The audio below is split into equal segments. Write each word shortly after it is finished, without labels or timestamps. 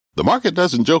The market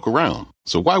doesn't joke around,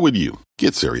 so why would you?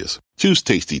 Get serious. Choose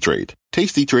Tasty Trade.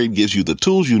 Tasty Trade gives you the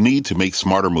tools you need to make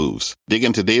smarter moves. Dig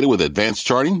into data with advanced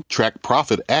charting, track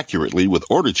profit accurately with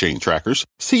order chain trackers,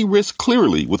 see risk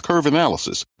clearly with curve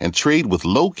analysis, and trade with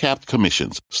low-capped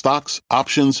commissions, stocks,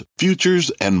 options,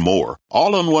 futures, and more.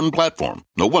 All on one platform.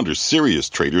 No wonder serious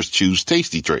traders choose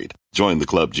Tasty Trade. Join the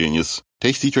club, genius.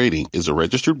 Tasty Trading is a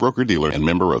registered broker-dealer and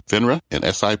member of FINRA and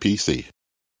SIPC.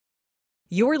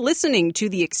 You're listening to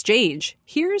The Exchange.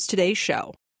 Here's today's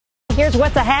show. Here's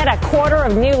what's ahead. A quarter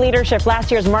of new leadership.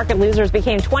 Last year's market losers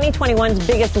became 2021's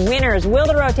biggest winners. Will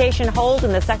the rotation hold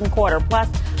in the second quarter? Plus,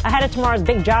 ahead of tomorrow's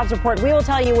big jobs report, we will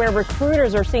tell you where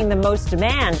recruiters are seeing the most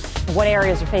demand and what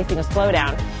areas are facing a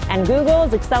slowdown. And Google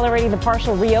is accelerating the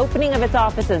partial reopening of its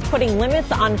offices, putting limits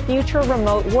on future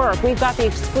remote work. We've got the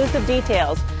exclusive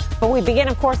details. But we begin,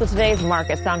 of course, with today's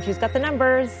markets. Dom Chu's got the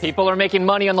numbers. People are making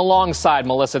money on the long side,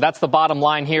 Melissa. That's the bottom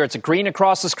line here. It's a green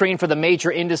across the screen for the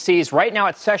major indices. Right now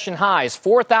at session highs,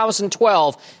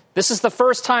 4,012. This is the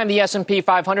first time the S&P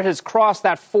 500 has crossed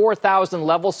that 4,000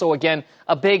 level. So, again,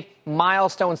 a big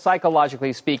milestone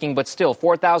psychologically speaking, but still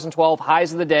 4,012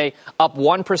 highs of the day, up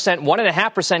 1%,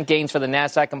 1.5% gains for the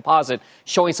NASDAQ composite,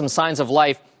 showing some signs of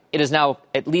life. It is now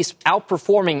at least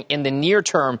outperforming in the near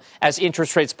term as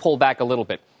interest rates pull back a little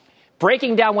bit.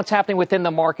 Breaking down what's happening within the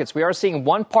markets, we are seeing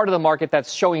one part of the market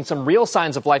that's showing some real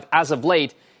signs of life as of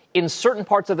late in certain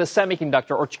parts of the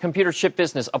semiconductor or computer chip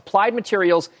business. Applied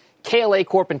Materials, KLA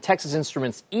Corp, and Texas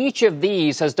Instruments. Each of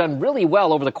these has done really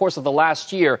well over the course of the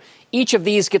last year. Each of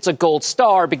these gets a gold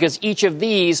star because each of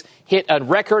these hit a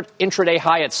record intraday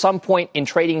high at some point in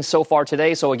trading so far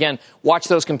today. So, again, watch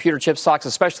those computer chip stocks,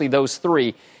 especially those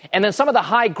three. And then some of the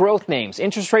high growth names.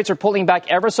 Interest rates are pulling back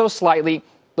ever so slightly.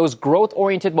 Those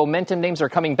growth-oriented momentum names are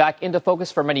coming back into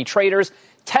focus for many traders.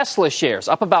 Tesla shares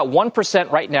up about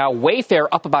 1% right now. Wayfair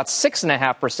up about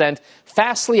 6.5%.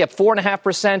 Fastly up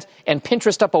 4.5%. And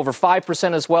Pinterest up over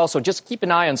 5% as well. So just keep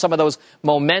an eye on some of those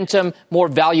momentum, more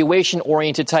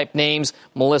valuation-oriented type names.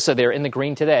 Melissa, they're in the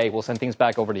green today. We'll send things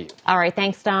back over to you. All right.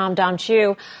 Thanks, Dom. Dom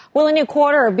Chu. Will a new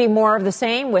quarter be more of the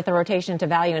same with a rotation to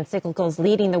value and cyclicals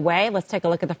leading the way? Let's take a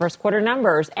look at the first quarter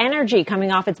numbers. Energy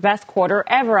coming off its best quarter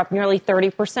ever, up nearly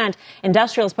 30%.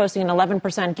 Industrials posting an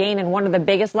 11% gain, and one of the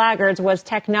biggest laggards was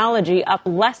technology, up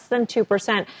less than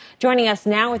 2%. Joining us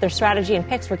now with their strategy and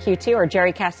picks for Q2 are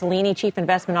Jerry Castellini, Chief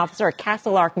Investment Officer at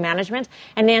Castle Ark Management,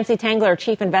 and Nancy Tengler,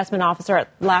 Chief Investment Officer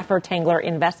at Laffer Tengler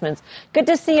Investments. Good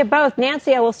to see you both.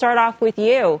 Nancy, I will start off with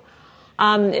you.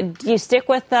 Do you stick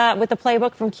with the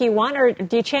playbook from Q1, or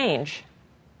do you change?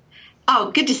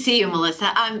 Oh, good to see you,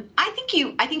 Melissa. I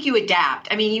think you adapt.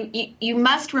 I mean, you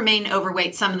must remain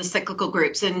overweight some of the cyclical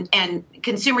groups, and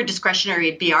consumer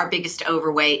discretionary would be our biggest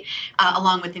overweight,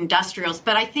 along with industrials.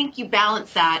 But I think you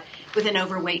balance that with an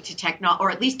overweight to technology,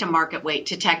 or at least a market weight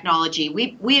to technology.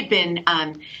 We had been,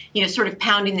 sort of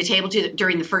pounding the table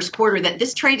during the first quarter that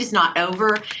this trade is not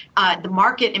over. The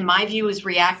market, in my view, is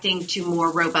reacting to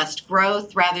more robust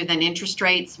growth rather than interest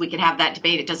rates. We could have that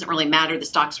debate. It doesn't really matter. The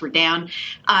stocks were down,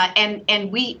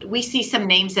 and we see some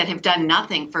names that have done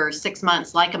nothing for 6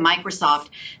 months, like a Microsoft,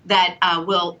 that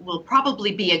will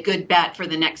probably be a good bet for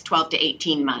the next 12 to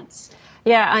 18 months.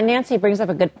 Yeah, Nancy brings up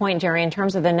a good point, Jerry, in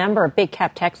terms of the number of big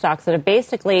cap tech stocks that have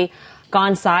basically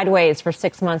gone sideways for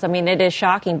 6 months. I mean, it is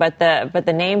shocking, but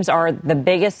the names are the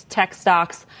biggest tech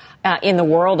stocks in the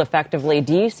world, effectively.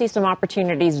 Do you see some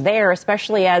opportunities there,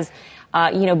 especially as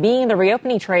being in the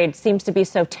reopening trade seems to be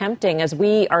so tempting as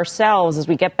we ourselves, as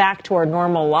we get back to our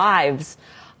normal lives,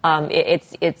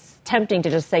 it's tempting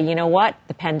to just say, you know what,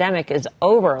 the pandemic is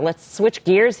over. Let's switch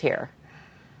gears here.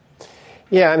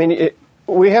 Yeah, I mean,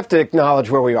 we have to acknowledge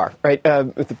where we are, right?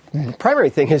 The primary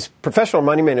thing is professional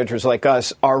money managers like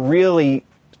us are really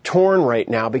torn right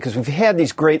now because we've had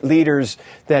these great leaders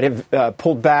that have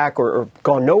pulled back or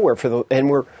gone nowhere and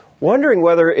we're wondering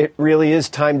whether it really is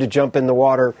time to jump in the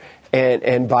water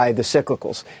and buy the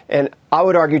cyclicals. And I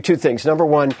would argue two things. Number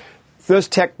one, those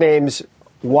tech names,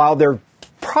 while they're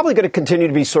probably going to continue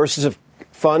to be sources of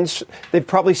funds, they've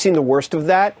probably seen the worst of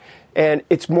that. And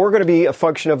it's more going to be a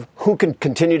function of who can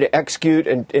continue to execute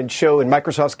and show, in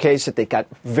Microsoft's case, that they got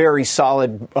very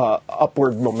solid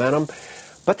upward momentum.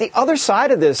 But the other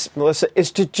side of this, Melissa,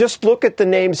 is to just look at the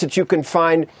names that you can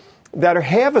find that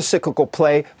have a cyclical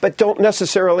play, but don't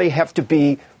necessarily have to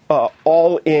be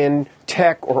all in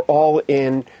tech or all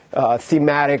in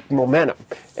thematic momentum.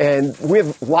 And we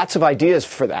have lots of ideas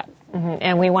for that.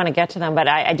 And we want to get to them, but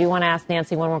I do want to ask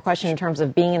Nancy one more question in terms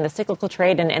of being in the cyclical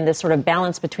trade and this sort of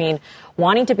balance between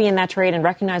wanting to be in that trade and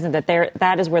recognizing that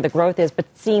that is where the growth is, but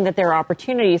seeing that there are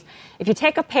opportunities. If you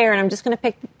take a pair, and I'm just going to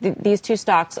pick these two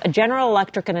stocks, a General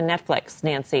Electric and a Netflix,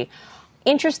 Nancy.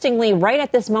 Interestingly, right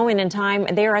at this moment in time,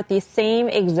 they are at the same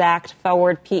exact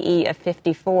forward PE of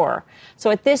 54. So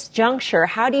at this juncture,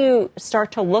 how do you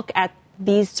start to look at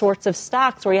these sorts of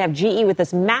stocks where you have GE with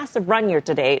this massive run year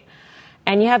to date,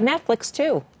 and you have Netflix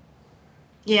too?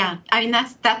 Yeah, I mean,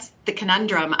 that's the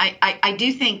conundrum. I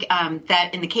do think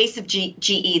that in the case of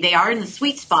GE, they are in the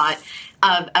sweet spot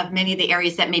of many of the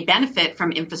areas that may benefit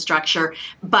from infrastructure.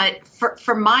 But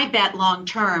for my bet long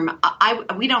term,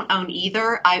 we don't own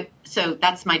either. So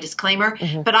that's my disclaimer.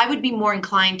 Mm-hmm. But I would be more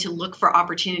inclined to look for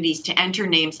opportunities to enter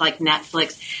names like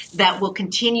Netflix that will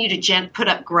continue to put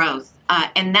up growth.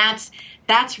 And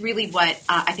that's really what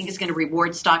I think is going to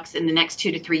reward stocks in the next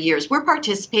 2 to 3 years. We're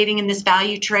participating in this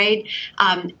value trade,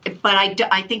 but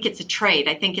I think it's a trade.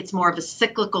 I think it's more of a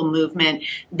cyclical movement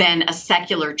than a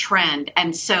secular trend.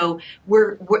 And so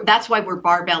that's why we're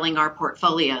barbelling our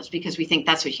portfolios, because we think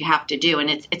that's what you have to do. And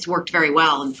it's worked very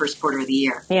well in the first quarter of the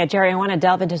year. Yeah, Jerry, I want to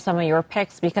delve into some of your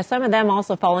picks because some of them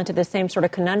also fall into the same sort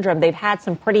of conundrum. They've had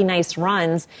some pretty nice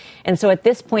runs. And so at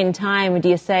this point in time, do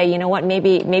you say, you know what,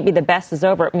 maybe the best is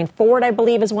over? I mean, Ford, I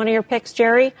believe, is one of your picks,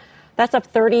 Jerry. That's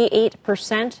up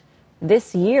 38%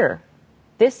 this year.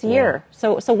 Yeah.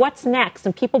 So what's next?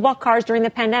 And people bought cars during the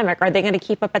pandemic. Are they going to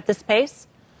keep up at this pace?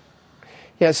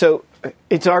 Yeah, so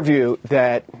it's our view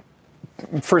that,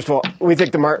 first of all, we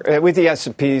think the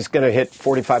S&P is going to hit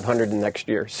 4,500 next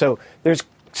year. So there's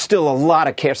still a lot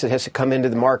of cash that has to come into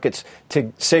the markets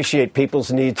to satiate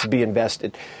people's needs to be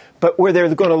invested. But where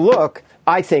they're going to look,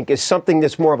 I think, is something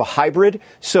that's more of a hybrid.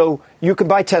 So you can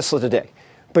buy Tesla today,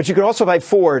 but you can also buy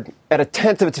Ford at a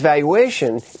tenth of its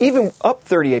valuation, even up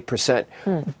 38%,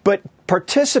 but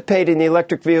participate in the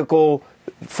electric vehicle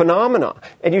phenomena.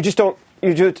 And you just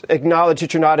acknowledge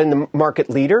that you're not in the market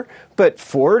leader, but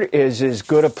Ford is as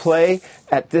good a play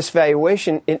at this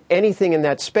valuation in anything in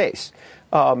that space.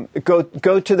 Go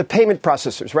to the payment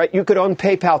processors, right? You could own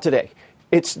PayPal today.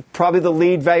 It's probably the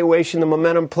lead valuation, the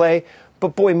momentum play.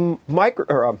 But boy,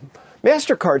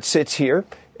 MasterCard sits here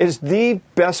as the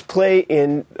best play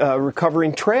in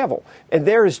recovering travel. And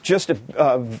there is just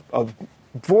a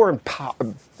more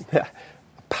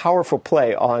powerful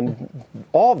play on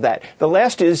all of that. The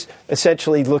last is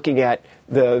essentially looking at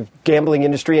the gambling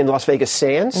industry in Las Vegas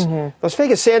Sands. Mm-hmm. Las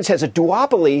Vegas Sands has a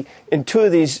duopoly in two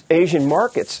of these Asian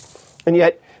markets, and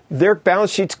yet their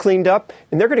balance sheet's cleaned up,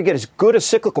 and they're going to get as good a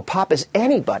cyclical pop as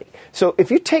anybody. So if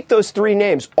you take those three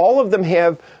names, all of them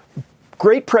have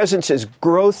great presence as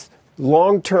growth,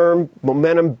 long-term,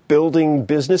 momentum-building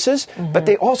businesses, but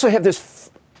they also have this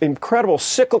incredible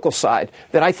cyclical side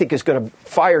that I think is going to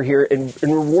fire here and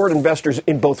reward investors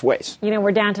in both ways. You know,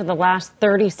 we're down to the last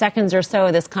 30 seconds or so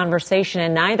of this conversation,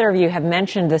 and neither of you have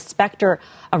mentioned the specter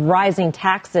of rising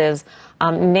taxes.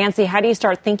 Nancy, how do you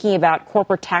start thinking about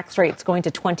corporate tax rates going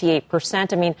to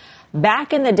 28%? I mean,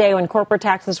 back in the day when corporate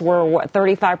taxes were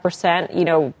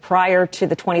 35%, prior to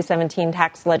the 2017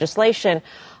 tax legislation,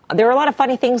 there were a lot of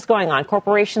funny things going on.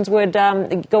 Corporations would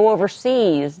go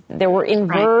overseas. There were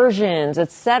inversions,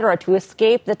 et cetera, to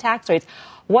escape the tax rates.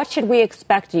 What should we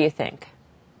expect, do you think?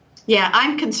 Yeah,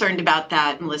 I'm concerned about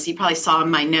that, Melissa. You probably saw in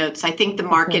my notes. I think the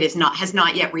market has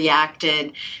not yet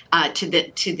reacted to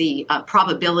the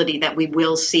probability that we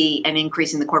will see an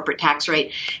increase in the corporate tax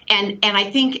rate. And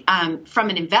I think from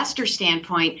an investor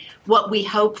standpoint, what we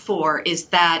hope for is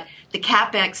that the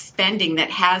CapEx spending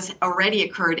that has already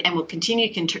occurred and will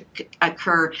continue to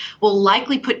occur will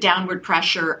likely put downward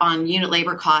pressure on unit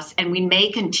labor costs, and we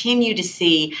may continue to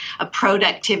see a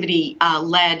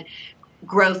productivity-led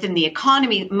growth in the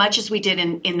economy, much as we did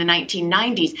in the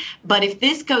 1990s. But if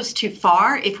this goes too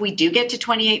far, if we do get to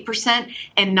 28%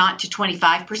 and not to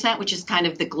 25%, which is kind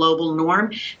of the global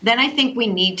norm, then I think we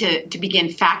need to begin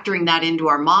factoring that into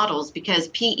our models, because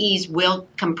PEs will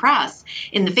compress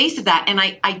in the face of that. And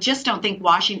I just don't think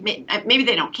Washington, maybe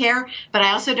they don't care, but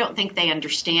I also don't think they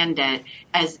understand it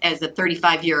as a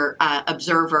 35-year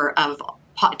observer of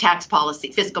tax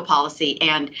policy, fiscal policy,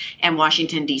 and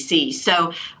Washington, D.C.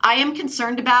 So I am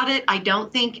concerned about it.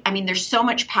 There's so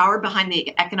much power behind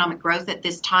the economic growth at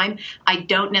this time. I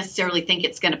don't necessarily think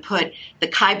it's going to put the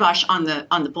kibosh on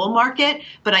the bull market,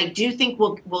 but I do think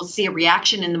we'll see a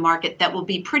reaction in the market that will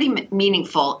be pretty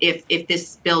meaningful if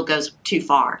this bill goes too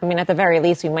far. I mean, at the very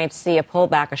least, we might see a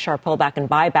sharp pullback in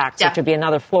buybacks, which would be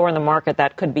another floor in the market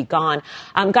that could be gone.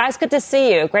 Guys, good to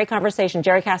see you. Great conversation.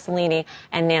 Jerry Castellini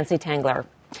and Nancy Tengler.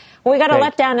 Well, we got a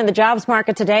letdown in the jobs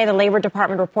market today. The Labor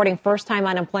Department reporting first-time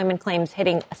unemployment claims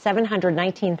hitting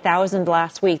 719,000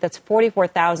 last week. That's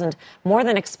 44,000 more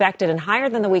than expected and higher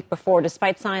than the week before,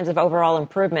 despite signs of overall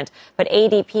improvement. But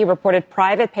ADP reported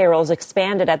private payrolls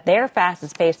expanded at their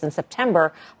fastest pace in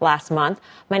September last month.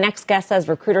 My next guest says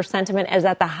recruiter sentiment is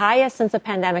at the highest since the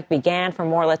pandemic began. For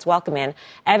more, let's welcome in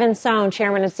Evan Sohn,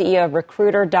 chairman and CEO of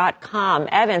Recruiter.com.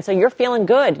 Evan, so you're feeling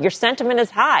good. Your sentiment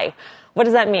is high. What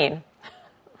does that mean?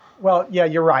 Well, yeah,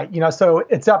 you're right. So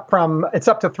it's up to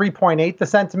 3.8, the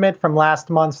sentiment from last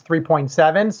month's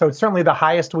 3.7. So it's certainly the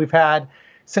highest we've had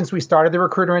since we started the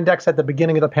Recruiter Index at the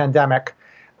beginning of the pandemic.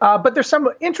 But there's some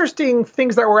interesting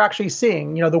things that we're actually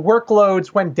seeing. The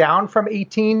workloads went down from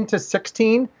 18 to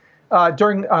 16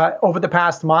 over the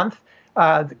past month.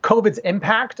 COVID's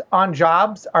impact on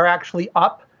jobs are actually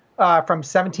up from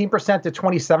 17% to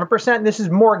 27%. And this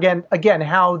is more, again,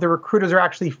 how the recruiters are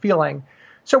actually feeling.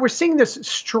 So we're seeing this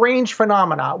strange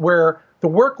phenomena where the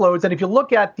workloads, and if you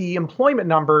look at the employment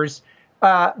numbers,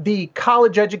 the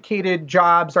college-educated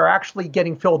jobs are actually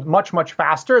getting filled much, much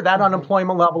faster. That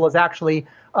unemployment level is actually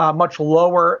much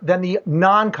lower than the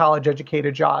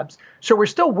non-college-educated jobs. So we're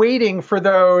still waiting for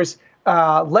those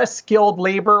less skilled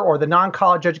labor or the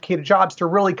non-college-educated jobs to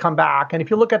really come back. And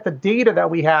if you look at the data that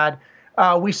we had,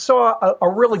 we saw a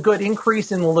really good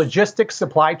increase in the logistics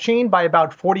supply chain by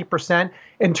about 40%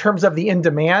 in terms of the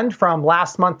in-demand from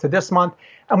last month to this month.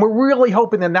 And we're really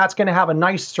hoping that that's going to have a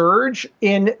nice surge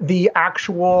in the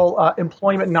actual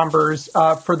employment numbers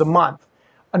for the month.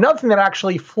 Another thing that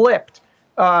actually flipped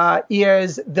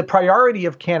is the priority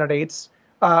of candidates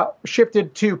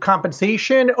shifted to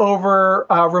compensation over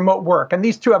remote work. And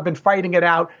these two have been fighting it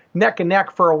out neck and neck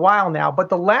for a while now. But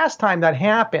the last time that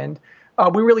happened,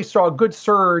 we really saw a good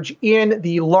surge in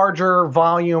the larger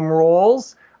volume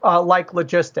roles like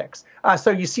logistics.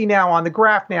 So you see now on the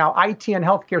graph now, IT and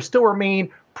healthcare still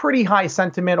remain pretty high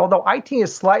sentiment, although IT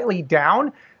is slightly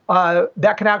down.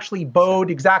 That can actually bode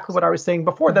exactly what I was saying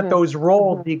before, that those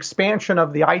roles, the expansion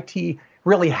of the IT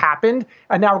really happened.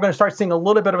 And now we're going to start seeing a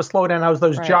little bit of a slowdown as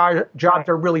those jobs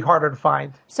are really harder to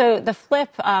find. So the flip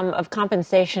of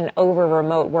compensation over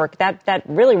remote work, that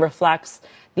really reflects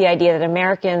the idea that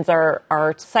Americans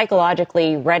are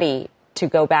psychologically ready to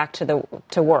go back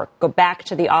to work, go back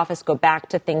to the office, go back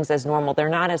to things as normal. They're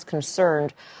not as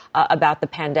concerned about the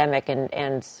pandemic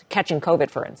and catching COVID,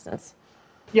 for instance.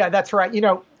 Yeah, that's right.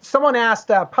 Someone asked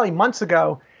probably months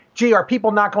ago, gee, are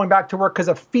people not going back to work because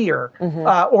of fear?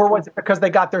 Or was it because they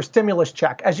got their stimulus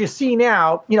check? As you see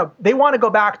now, they want to go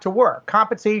back to work.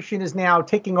 Compensation is now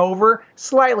taking over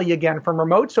slightly again from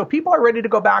remote. So people are ready to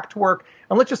go back to work.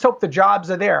 And let's just hope the jobs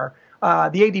are there. The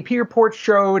ADP report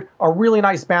showed a really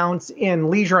nice bounce in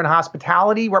leisure and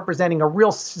hospitality, representing a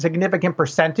real significant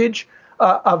percentage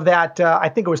of that. I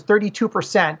think it was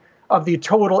 32% of the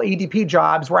total ADP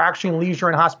jobs were actually in leisure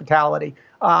and hospitality.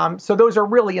 So those are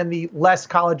really in the less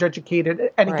college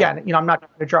educated. And again, I'm not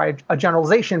going to try a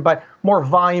generalization, but more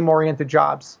volume oriented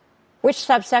jobs. Which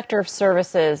subsector of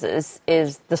services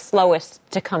is the slowest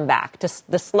to come back,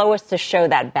 the slowest to show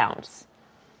that bounce?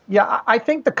 Yeah, I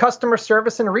think the customer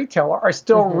service and retail are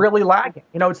still really lagging.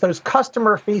 It's those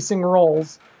customer facing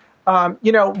roles.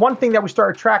 One thing that we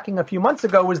started tracking a few months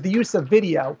ago was the use of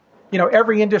video.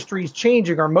 Every industry is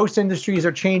changing, or most industries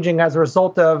are changing as a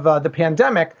result of the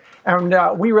pandemic. And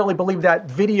we really believe that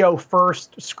video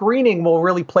first screening will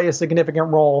really play a significant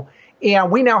role.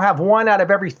 And we now have 1 out of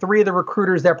every 3 of the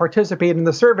recruiters that participate in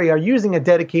the survey are using a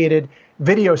dedicated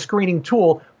video screening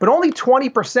tool, but only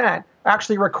 20%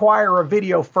 actually require a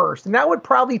video first. And that would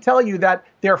probably tell you that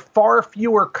there are far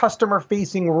fewer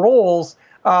customer-facing roles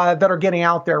that are getting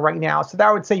out there right now. So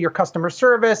that would say your customer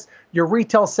service, your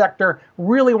retail sector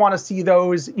really want to see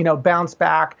those, bounce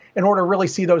back in order to really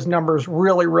see those numbers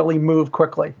really, really move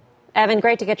quickly. Evan,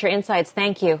 great to get your insights.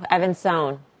 Thank you. Evan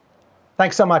Sohn.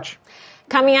 Thanks so much.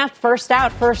 Coming up, first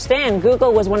out, first in,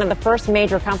 Google was one of the first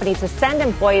major companies to send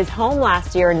employees home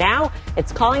last year. Now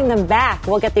it's calling them back.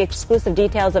 We'll get the exclusive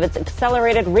details of its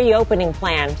accelerated reopening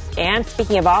plans. And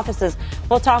speaking of offices,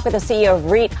 we'll talk with the CEO of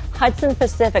REIT Hudson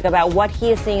Pacific about what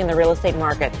he is seeing in the real estate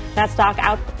market. That stock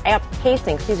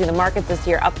outpacing, the markets this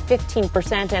year, up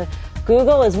 15%. And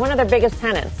Google is one of their biggest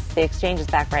tenants. The exchange is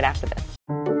back right after this.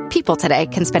 People today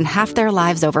can spend half their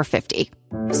lives over 50.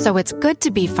 So it's good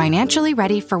to be financially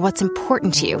ready for what's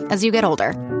important to you as you get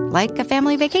older, like a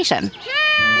family vacation.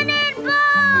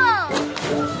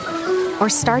 Or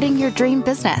starting your dream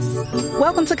business.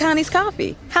 Welcome to Connie's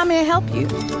Coffee. How may I help you?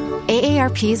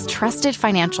 AARP's trusted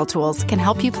financial tools can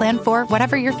help you plan for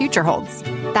whatever your future holds.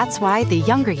 That's why the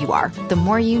younger you are, the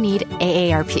more you need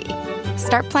AARP.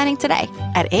 Start planning today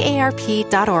at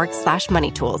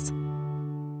aarp.org/moneytools.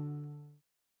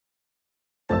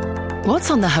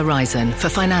 What's on the horizon for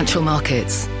financial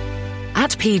markets?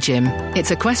 At PGIM,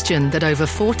 it's a question that over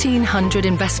 1,400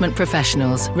 investment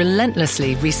professionals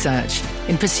relentlessly research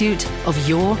in pursuit of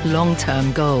your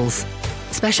long-term goals.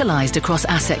 Specialized across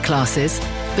asset classes,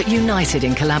 but united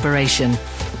in collaboration,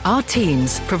 our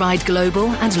teams provide global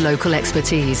and local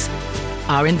expertise.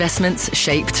 Our investments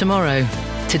shape tomorrow,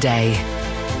 today.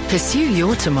 Pursue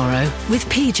your tomorrow with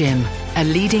PGIM, a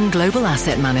leading global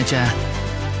asset manager.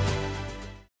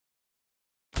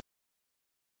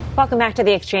 Welcome back to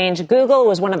The Exchange. Google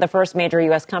was one of the first major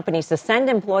U.S. companies to send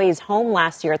employees home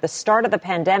last year at the start of the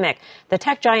pandemic. The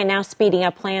tech giant now speeding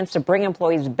up plans to bring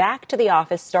employees back to the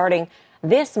office starting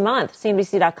this month.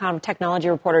 CNBC.com technology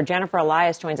reporter Jennifer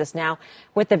Elias joins us now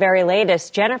with the very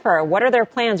latest. Jennifer, what are their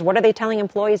plans? What are they telling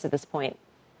employees at this point?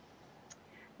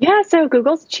 Yeah, so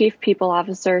Google's chief people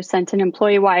officer sent an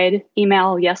employee-wide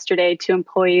email yesterday to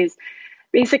employees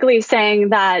basically saying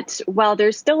that while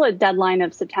there's still a deadline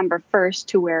of September 1st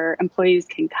to where employees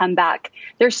can come back,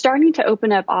 they're starting to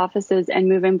open up offices and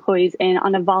move employees in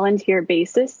on a volunteer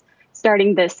basis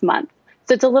starting this month.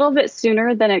 So it's a little bit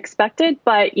sooner than expected,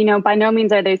 but, by no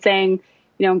means are they saying,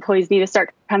 employees need to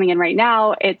start coming in right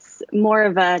now. It's more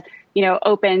of a,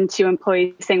 open to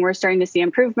employees saying we're starting to see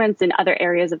improvements in other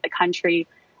areas of the country.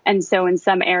 And so in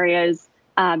some areas,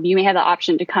 you may have the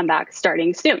option to come back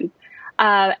starting soon.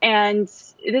 And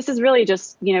this is really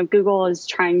just, Google is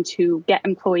trying to get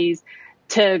employees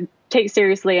to take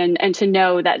seriously and to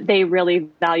know that they really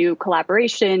value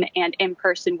collaboration and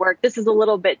in-person work. This is a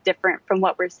little bit different from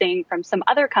what we're seeing from some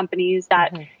other companies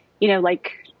that,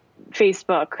 like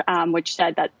Facebook, which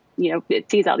said that, it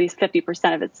sees at least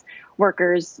 50% of its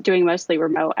workers doing mostly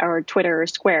remote, or Twitter or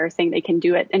Square saying they can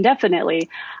do it indefinitely.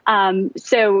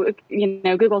 So,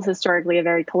 Google's historically a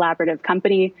very collaborative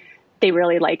company. They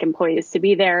really like employees to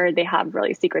be there. They have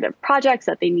really secretive projects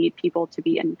that they need people to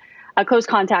be in close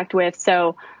contact with.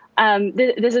 So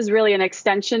this is really an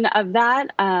extension of that.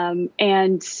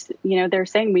 And, they're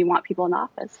saying we want people in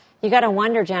office. You got to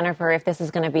wonder, Jennifer, if this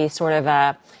is going to be sort of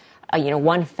a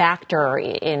one factor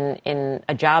in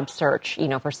a job search,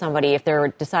 for somebody, if they're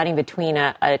deciding between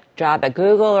a job at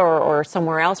Google or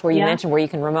somewhere else where you mentioned where you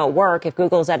can remote work, if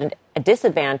Google's at a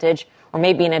disadvantage or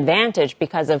maybe an advantage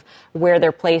because of where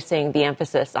they're placing the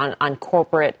emphasis on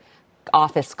corporate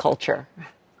office culture.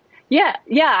 Yeah,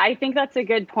 I think that's a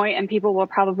good point, and people will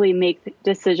probably make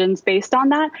decisions based on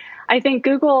that. I think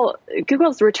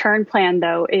Google's return plan,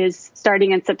 though, is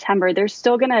starting in September. They're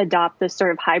still going to adopt this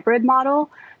sort of hybrid model.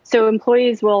 So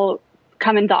employees will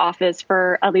come into the office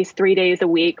for at least 3 days a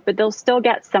week, but they'll still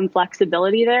get some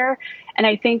flexibility there. And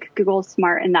I think Google's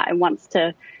smart in that it wants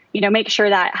to, make sure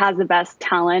that it has the best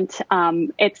talent.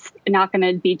 It's not going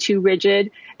to be too rigid.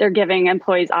 They're giving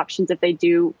employees options if they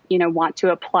do, want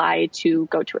to apply to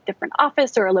go to a different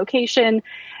office or a location.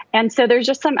 And so there's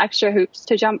just some extra hoops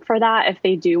to jump for that if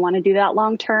they do want to do that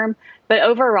long term. But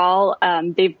overall,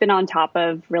 they've been on top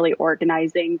of really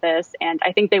organizing this. And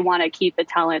I think they want to keep the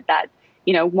talent that,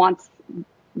 wants,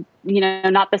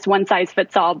 not this one size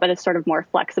fits all, but a sort of more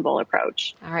flexible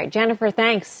approach. All right, Jennifer,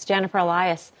 thanks. Jennifer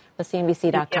Elias with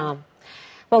CNBC.com.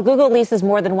 Well, Google leases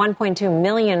more than 1.2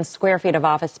 million square feet of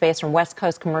office space from West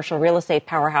Coast commercial real estate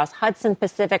powerhouse Hudson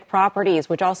Pacific Properties,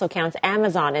 which also counts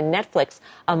Amazon and Netflix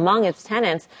among its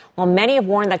tenants. While many have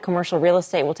warned that commercial real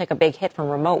estate will take a big hit from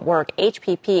remote work,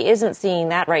 HPP isn't seeing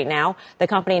that right now. The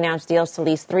company announced deals to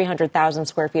lease 300,000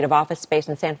 square feet of office space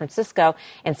in San Francisco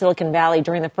and Silicon Valley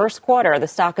during the first quarter. The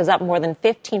stock is up more than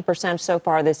 15% so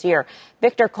far this year.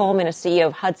 Victor Coleman is CEO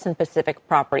of Hudson Pacific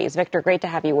Properties. Victor, great to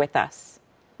have you with us.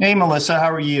 Hey, Melissa,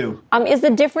 how are you? Is the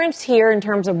difference here in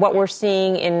terms of what we're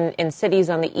seeing in cities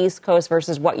on the East Coast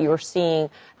versus what you're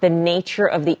seeing the nature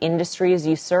of the industries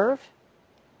you serve?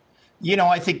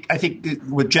 I think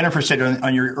what Jennifer said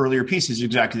on your earlier piece is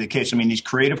exactly the case. I mean, these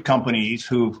creative companies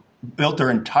who've built their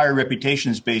entire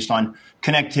reputations based on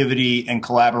connectivity and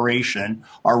collaboration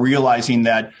are realizing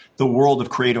that the world of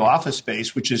creative office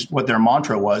space, which is what their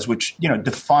mantra was, which,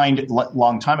 defined a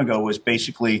long time ago was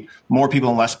basically more people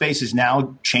in less space, is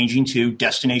now changing to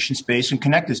destination space and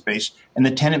connected space. And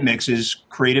the tenant mix is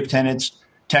creative tenants,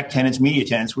 tech tenants, media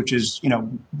tenants, which is,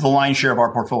 the lion's share of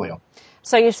our portfolio.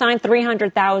 So you signed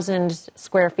 300,000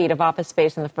 square feet of office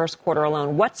space in the first quarter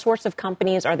alone. What sorts of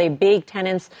companies? Are they big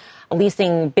tenants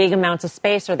leasing big amounts of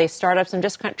space? Are they startups? I'm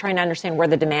just trying to understand where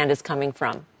the demand is coming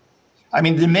from. I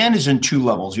mean, the demand is in two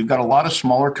levels. You've got a lot of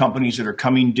smaller companies that are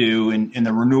coming due in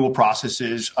the renewal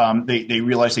processes. They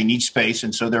realize they need space,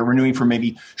 and so they're renewing for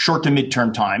maybe short to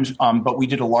midterm times. But we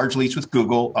did a large lease with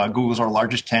Google. Google's our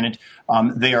largest tenant.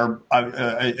 They are,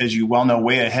 as you well know,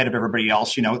 way ahead of everybody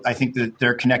else. I think that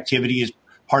their connectivity is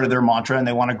part of their mantra, and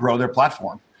they want to grow their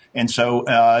platform. And so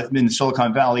in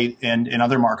Silicon Valley and in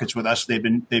other markets with us, they've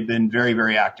been very,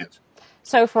 very active.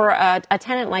 So for a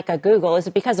tenant like a Google, is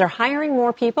it because they're hiring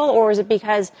more people, or is it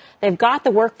because they've got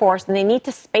the workforce and they need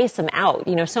to space them out?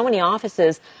 So many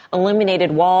offices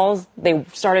eliminated walls. They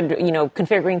started,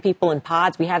 configuring people in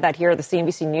pods. We have that here at the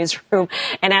CNBC newsroom.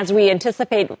 And as we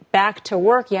anticipate back to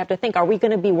work, you have to think, are we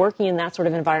going to be working in that sort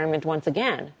of environment once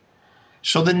again?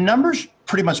 So the numbers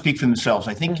pretty much speak for themselves.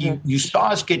 I think you saw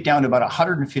us get down to about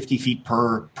 150 feet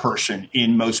per person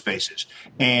in most spaces.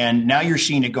 And now you're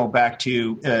seeing it go back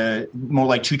to more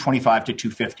like 225 to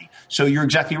 250. So you're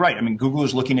exactly right. I mean, Google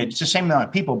is looking at, it's the same amount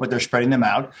of people, but they're spreading them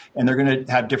out. And they're going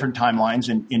to have different timelines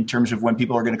in terms of when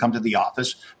people are going to come to the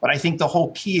office. But I think the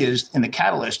whole key is, and the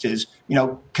catalyst is,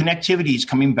 connectivity is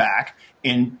coming back.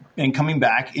 And coming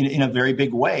back in a very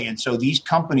big way. And so these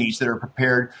companies that are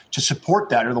prepared to support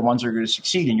that are the ones that are going to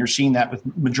succeed. And you're seeing that with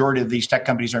majority of these tech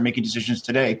companies are making decisions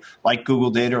today, like Google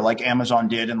did or like Amazon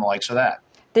did and the likes of that.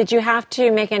 Did you have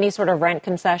to make any sort of rent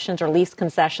concessions or lease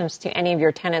concessions to any of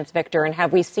your tenants, Victor? And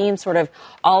have we seen sort of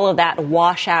all of that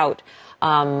wash out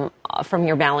from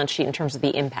your balance sheet in terms of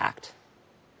the impact?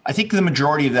 I think the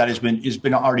majority of that has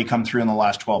been already come through in the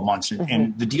last 12 months.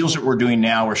 And the deals that we're doing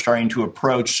now are starting to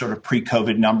approach sort of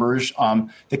pre-COVID numbers.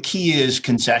 The key is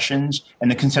concessions, and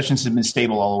the concessions have been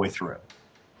stable all the way through.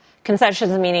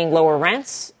 Concessions meaning lower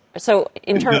rents? So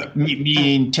in terms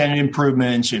meaning tenant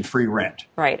improvements and free rent.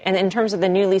 Right. And in terms of the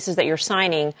new leases that you're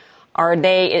signing,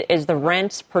 is the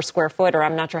rent per square foot, or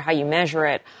I'm not sure how you measure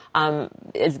it,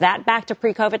 is that back to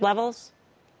pre-COVID levels?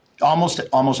 Almost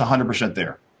 100%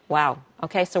 there. Wow.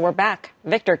 Okay, so we're back.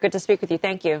 Victor, good to speak with you.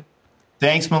 Thank you.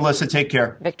 Thanks, Melissa. Take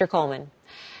care. Victor Coleman.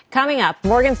 Coming up,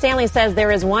 Morgan Stanley says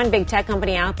there is one big tech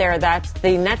company out there that's the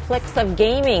Netflix of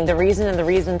gaming. The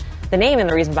name and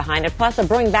the reason behind it, plus a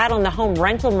brewing battle in the home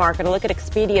rental market. A look at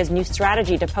Expedia's new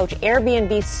strategy to poach Airbnb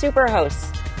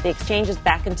superhosts. The exchange is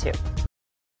back in 2.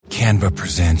 Canva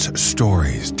presents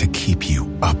stories to keep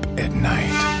you up at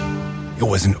night. It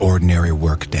was an ordinary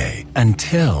workday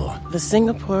until... The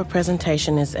Singapore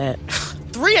presentation is at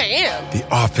 3 a.m. The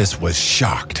office was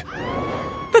shocked.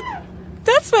 But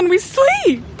that's when we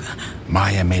sleep.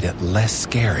 Maya made it less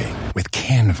scary with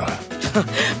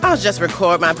Canva. I'll just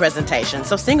record my presentation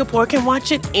so Singapore can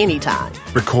watch it anytime.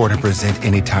 Record and present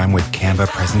anytime with Canva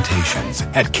presentations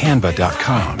at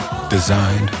canva.com.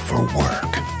 Designed for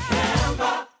work.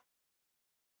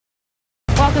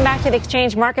 Welcome back to the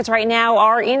exchange. Markets right now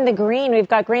are in the green. We've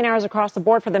got green arrows across the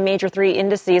board for the major 3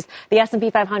 indices. The S&P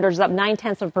 500 is up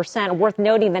 0.9%. Worth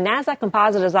noting, the Nasdaq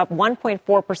Composite is up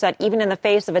 1.4%, even in the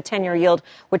face of a 10-year yield,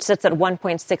 which sits at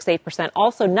 1.68%.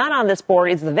 Also not on this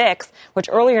board is the VIX, which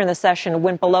earlier in the session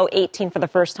went below 18 for the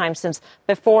first time since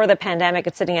before the pandemic.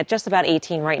 It's sitting at just about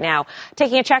 18 right now.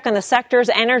 Taking a check on the sectors,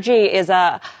 energy is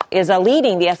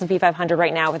leading the S&P 500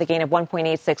 right now with a gain of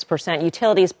 1.86%.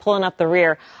 Utilities pulling up the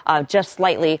rear just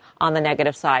slightly on the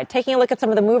negative side. Taking a look at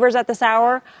some of the movers at this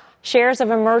hour. Shares of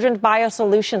Emergent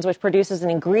Biosolutions, which produces an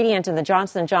ingredient in the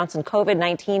Johnson & Johnson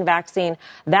COVID-19 vaccine,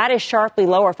 that is sharply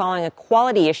lower following a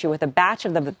quality issue with a batch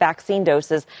of the vaccine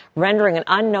doses, rendering an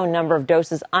unknown number of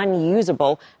doses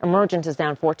unusable. Emergent is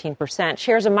down 14%.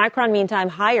 Shares of Micron, meantime,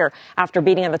 higher after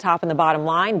beating on the top and the bottom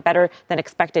line, better than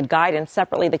expected guidance.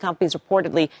 Separately, the company is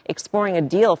reportedly exploring a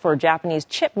deal for a Japanese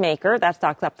chip maker. That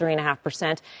stock's up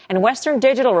 3.5%. And Western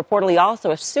Digital reportedly also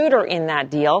a suitor in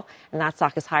that deal, and that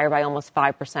stock is higher by almost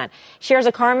 5%. Shares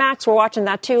of CarMax, we're watching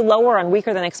that too, lower on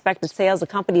weaker than expected sales. The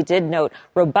company did note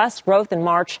robust growth in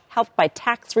March, helped by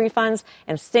tax refunds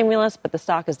and stimulus, but the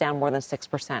stock is down more than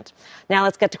 6%. Now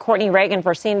let's get to Courtney Reagan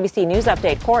for a CNBC News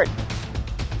Update. Court.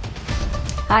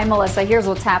 Hi, Melissa. Here's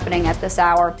what's happening at this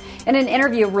hour. In an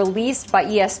interview released by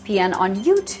ESPN on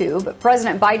YouTube,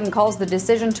 President Biden calls the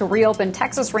decision to reopen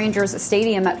Texas Rangers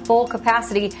Stadium at full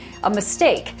capacity a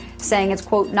mistake, saying it's,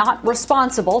 quote, not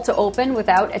responsible to open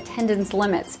without attendance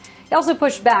limits. He also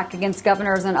pushed back against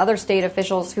governors and other state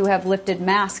officials who have lifted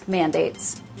mask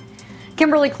mandates.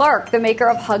 Kimberly-Clark, the maker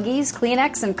of Huggies,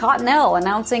 Kleenex, and Cottonelle,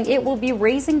 announcing it will be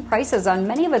raising prices on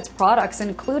many of its products,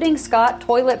 including Scott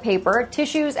toilet paper,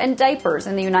 tissues, and diapers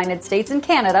in the United States and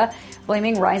Canada,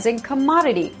 blaming rising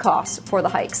commodity costs for the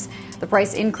hikes. The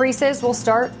price increases will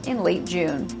start in late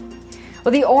June.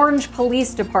 Well, the Orange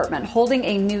Police Department holding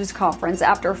a news conference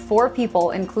after 4 people,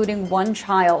 including 1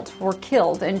 child, were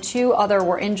killed and 2 others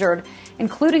were injured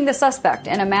including the suspect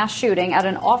in a mass shooting at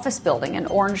an office building in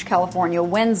Orange, California,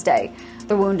 Wednesday.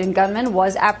 The wounded gunman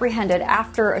was apprehended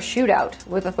after a shootout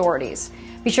with authorities.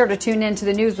 Be sure to tune in to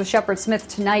the news with Shepard Smith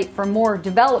tonight for more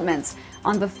developments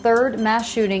on the third mass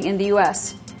shooting in the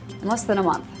U.S. in less than a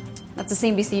month. That's a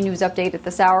CNBC News update at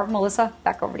this hour. Melissa,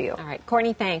 back over to you. All right,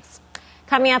 Courtney, thanks.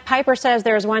 Coming up, Piper says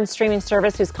there is one streaming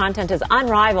service whose content is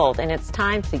unrivaled, and it's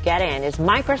time to get in. Is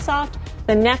Microsoft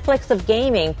the Netflix of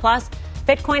gaming? Plus,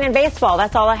 Bitcoin and baseball.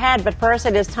 That's all ahead. But first,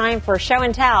 it is time for Show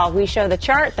and Tell. We show the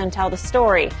chart, then tell the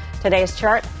story. Today's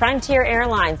chart, Frontier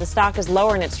Airlines. The stock is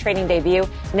lower in its trading debut,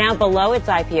 now below its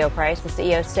IPO price. The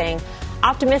CEO staying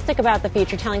optimistic about the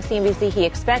future, telling CNBC he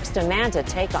expects demand to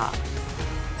take off.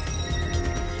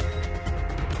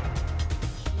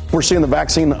 We're seeing the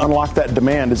vaccine unlock that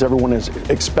demand as everyone is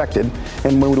expected.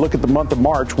 And when we look at the month of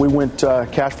March, we went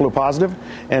cash flow positive.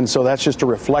 And so that's just a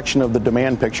reflection of the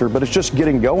demand picture. But it's just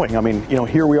getting going. I mean,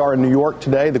 here we are in New York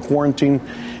today. The quarantine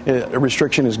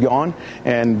restriction is gone.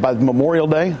 And by Memorial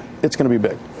Day, it's going to be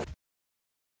big.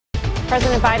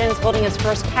 President Biden is holding his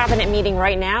first cabinet meeting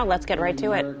right now. Let's get right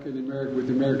to it. With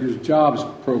the America's Jobs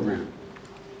Program.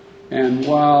 And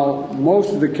while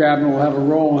most of the cabinet will have a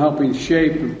role in helping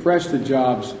shape and press the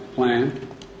jobs plan,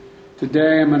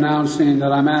 today I'm announcing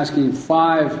that I'm asking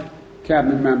 5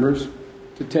 cabinet members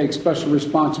to take special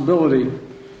responsibility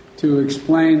to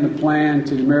explain the plan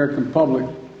to the American public.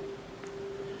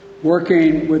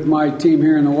 Working with my team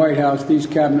here in the White House, these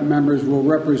cabinet members will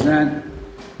represent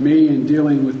me in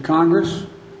dealing with Congress,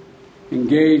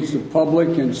 engage the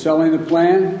public in selling the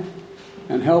plan,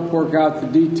 and help work out the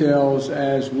details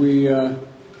as we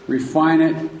refine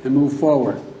it and move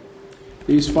forward.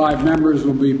 These 5 members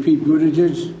will be Pete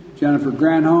Buttigieg, Jennifer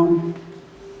Granholm,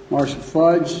 Marcia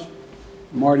Fudge,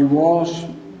 Marty Walsh,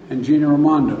 and Gina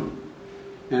Raimondo.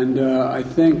 And I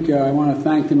want to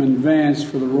thank them in advance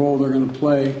for the role they're going to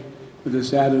play with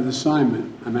this added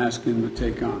assignment I'm asking them to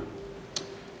take on.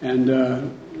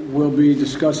 And we'll be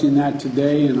discussing that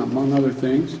today, and among other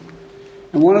things.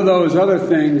 And one of those other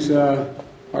things, our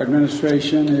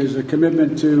administration, is a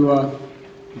commitment to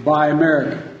Buy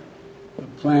America, the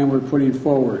plan we're putting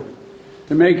forward,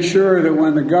 to make sure that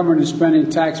when the government is spending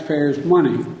taxpayers'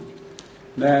 money,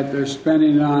 that they're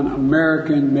spending it on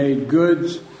American-made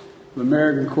goods,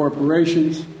 American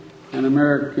corporations, and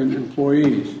American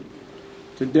employees.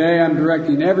 Today, I'm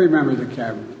directing every member of the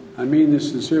cabinet, I mean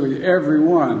this sincerely,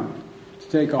 everyone, to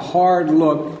take a hard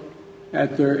look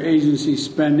at their agency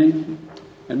spending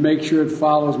and make sure it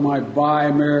follows my Buy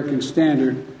American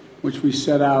standard, which we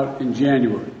set out in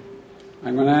January.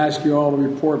 I'm going to ask you all to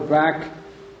report back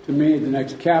to me at the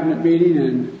next cabinet meeting,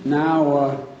 and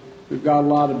now we've got a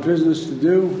lot of business to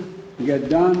do and get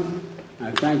done.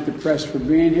 I thank the press for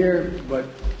being here, but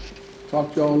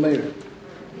talk to you all later.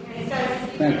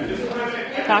 Thank you.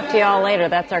 Talk to you all later.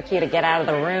 That's our key to get out of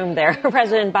the room there.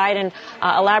 President Biden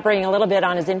elaborating a little bit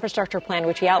on his infrastructure plan,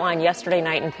 which he outlined yesterday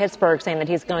night in Pittsburgh, saying that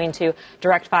he's going to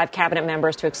direct 5 cabinet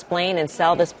members to explain and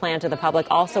sell this plan to the public.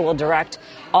 Also will direct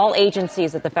all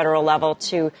agencies at the federal level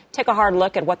to take a hard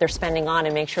look at what they're spending on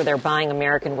and make sure they're buying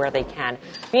American where they can.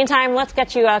 Meantime, let's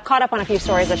get you caught up on a few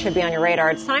stories that should be on your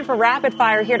radar. It's time for Rapid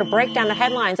Fire. Here to break down the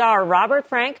headlines are Robert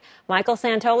Frank, Michael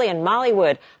Santoli, and Molly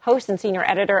Wood, host and senior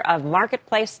editor of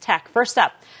Marketplace Tech. First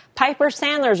up, Piper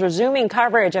Sandler is resuming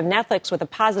coverage of Netflix with a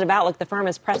positive outlook. The firm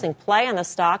is pressing play on the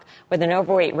stock with an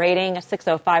overweight rating, a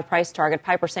 605 price target.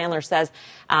 Piper Sandler says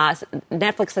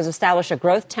Netflix has established a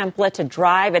growth template to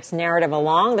drive its narrative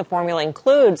along. The formula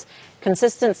includes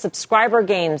consistent subscriber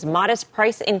gains, modest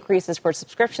price increases for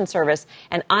subscription service,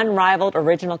 and unrivaled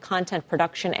original content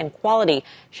production and quality.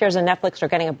 Shares of Netflix are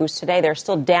getting a boost today. They're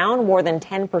still down more than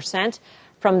 10%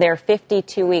 from their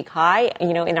 52-week high.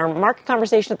 In our market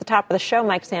conversation at the top of the show,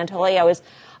 Mike Santoli, I was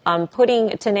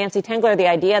putting to Nancy Tengler the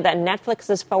idea that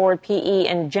Netflix's forward PE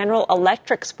and General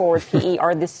Electric's forward PE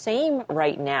are the same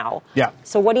right now. Yeah.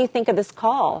 So what do you think of this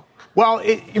call? Well,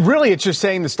 it's just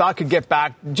saying the stock could get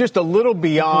back just a little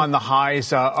beyond the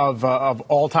highs of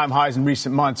all-time highs in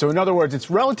recent months. So, in other words, it's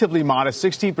relatively modest,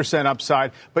 16%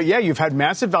 upside. But, yeah, you've had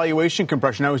massive valuation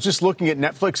compression. I was just looking at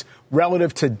Netflix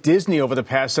relative to Disney over the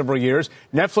past several years.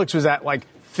 Netflix was at,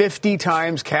 50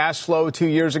 times cash flow 2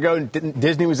 years ago.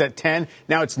 Disney was at 10.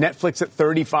 Now it's Netflix at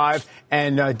 35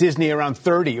 and Disney around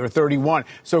 30 or 31.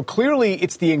 So clearly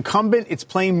it's the incumbent. It's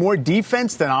playing more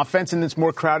defense than offense in this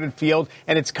more crowded field.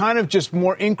 And it's kind of just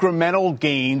more incremental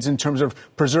gains in terms of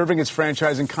preserving its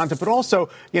franchise and content, but also,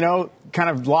 kind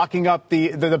of locking up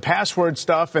the password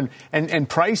stuff and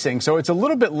pricing. So it's a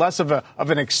little bit less of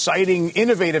an exciting,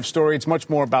 innovative story. It's much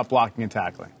more about blocking and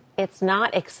tackling. it's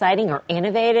not exciting or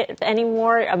innovative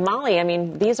anymore. Molly, I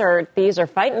mean, these are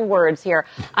fighting words here.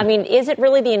 I mean, is it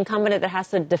really the incumbent that has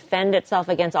to defend itself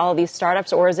against all of these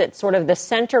startups, or is it sort of the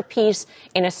centerpiece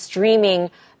in a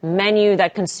streaming menu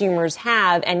that consumers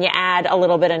have, and you add a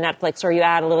little bit of Netflix or you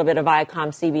add a little bit of Viacom,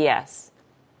 CBS?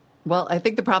 Well, I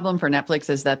think the problem for Netflix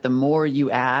is that the more you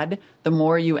add, the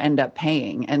more you end up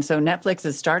paying. And so Netflix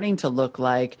is starting to look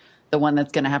like the one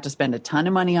that's going to have to spend a ton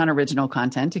of money on original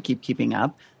content to keeping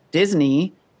up.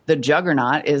 Disney, the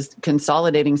juggernaut, is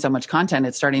consolidating so much content,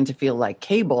 it's starting to feel like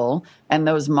cable. And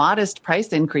those modest price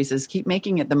increases keep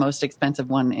making it the most expensive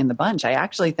one in the bunch. I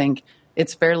actually think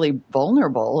it's fairly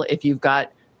vulnerable. If you've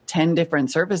got 10 different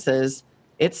services,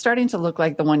 it's starting to look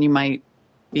like the one you might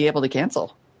be able to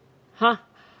cancel. Huh.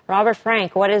 Robert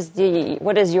Frank, what is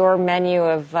your menu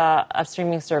of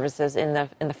streaming services in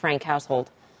the Frank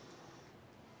household?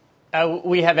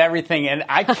 We have everything, and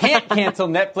I can't cancel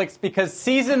Netflix because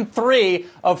season 3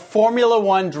 of Formula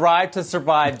One Drive to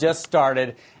Survive just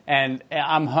started, and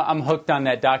I'm hooked on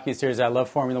that docuseries. I love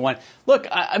Formula One. Look,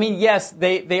 I mean, yes,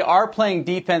 they are playing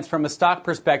defense from a stock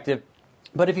perspective,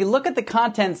 but if you look at the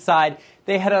content side,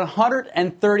 they had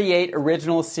 138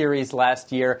 original series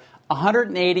last year,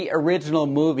 180 original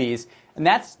movies, and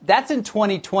that's in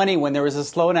 2020 when there was a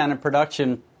slowdown in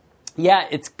production. Yeah,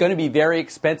 it's going to be very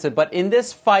expensive, but in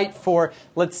this fight for,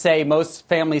 let's say, most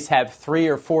families have 3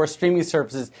 or 4 streaming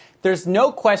services, there's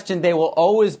no question they will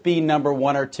always be number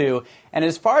 1 or 2. And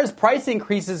as far as price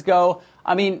increases go,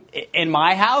 I mean, in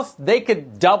my house, they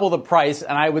could double the price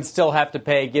and I would still have to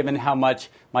pay given how much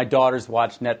my daughters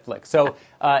watch Netflix. So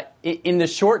in the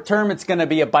short term, it's going to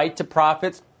be a bite to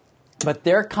profits. But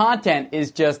their content is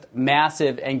just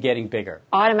massive and getting bigger.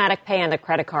 Automatic pay on the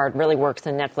credit card really works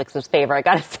in Netflix's favor. I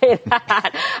got to say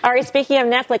that. All right, speaking of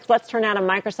Netflix, let's turn now to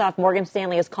Microsoft. Morgan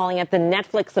Stanley is calling it the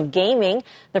Netflix of gaming.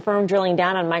 The firm drilling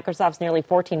down on Microsoft's nearly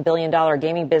 $14 billion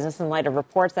gaming business in light of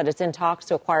reports that it's in talks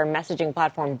to acquire messaging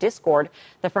platform Discord.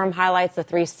 The firm highlights the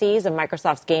 3 C's of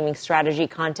Microsoft's gaming strategy: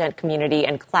 content, community,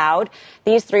 and cloud.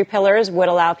 These 3 pillars would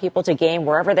allow people to game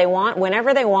wherever they want,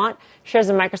 whenever they want. Shares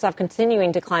of Microsoft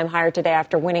continuing to climb higher today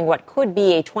after winning what could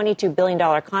be a $22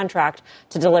 billion contract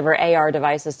to deliver AR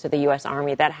devices to the U.S.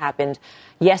 Army. That happened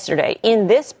yesterday. In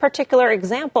this particular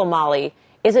example, Molly,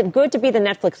 is it good to be the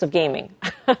Netflix of gaming?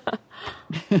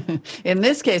 In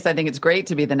this case, I think it's great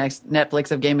to be the next Netflix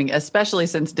of gaming, especially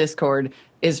since Discord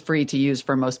is free to use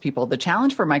for most people. The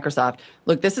challenge for Microsoft,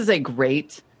 look, this is a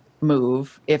great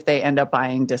move if they end up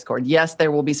buying Discord. Yes,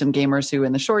 there will be some gamers who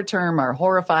in the short term are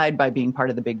horrified by being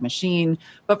part of the big machine.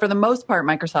 But for the most part,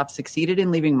 Microsoft succeeded in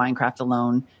leaving Minecraft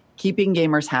alone, keeping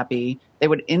gamers happy. They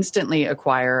would instantly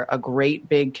acquire a great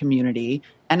big community.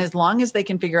 And as long as they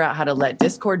can figure out how to let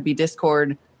Discord be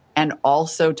Discord and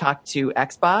also talk to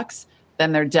Xbox,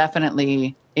 then they're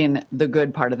definitely in the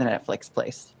good part of the Netflix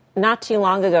place. Not too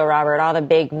long ago, Robert, all the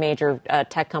big major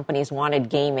tech companies wanted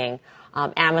gaming.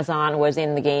 Amazon was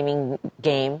in the gaming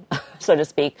game, so to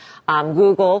speak.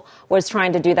 Google was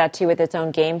trying to do that, too, with its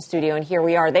own game studio. And here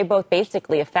we are. They both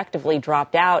basically effectively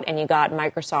dropped out, and you got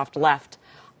Microsoft left.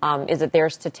 Is it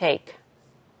theirs to take?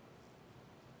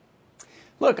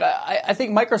 Look, I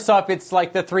think Microsoft, it's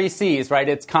like the 3 C's, right?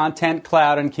 It's content,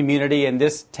 cloud, and community. And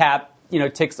this tap,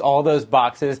 ticks all those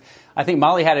boxes. I think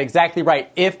Molly had it exactly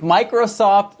right. If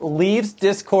Microsoft leaves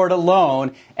Discord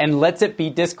alone and lets it be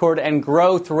Discord and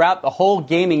grow throughout the whole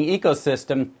gaming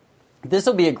ecosystem, this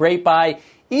will be a great buy,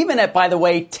 even at, by the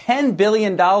way, $10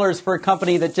 billion for a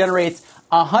company that generates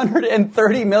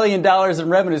 $130 million in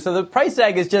revenue. So the price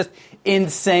tag is just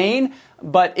insane.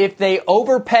 But if they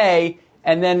overpay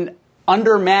and then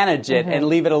undermanage it and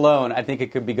leave it alone, I think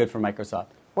it could be good for Microsoft.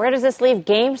 Where does this leave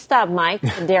GameStop, Mike,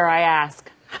 dare I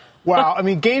ask? Well, I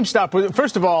mean, GameStop,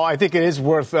 first of all, I think it is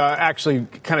worth actually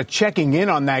kind of checking in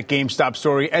on that GameStop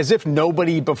story, as if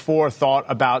nobody before thought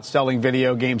about selling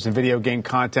video games and video game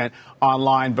content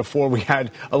online before we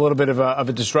had a little bit of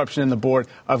a disruption in the board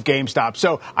of GameStop.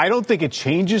 So I don't think it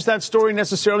changes that story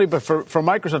necessarily, but for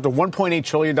Microsoft, a $1.8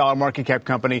 trillion market cap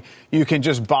company, you can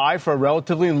just buy for a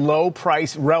relatively low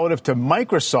price relative to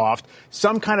Microsoft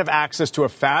some kind of access to a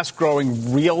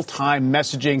fast-growing real-time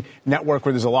messaging network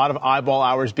where there's a lot of eyeball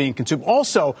hours being consumed.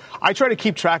 Also, I try to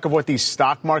keep track of what these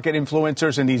stock market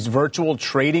influencers and these virtual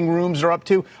trading rooms are up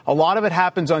to. A lot of it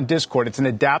happens on Discord. It's an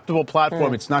adaptable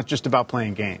platform. It's not just about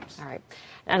playing games. All right.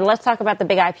 And let's talk about the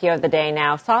big IPO of the day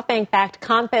now. SoftBank-backed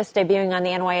Compass debuting on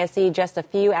the NYSE just a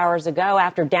few hours ago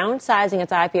after downsizing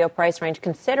its IPO price range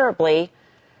considerably.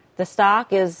 The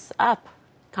stock is up.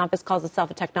 Compass calls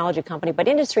itself a technology company, but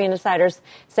industry insiders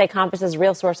say Compass's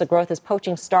real source of growth is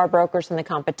poaching star brokers from the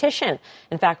competition.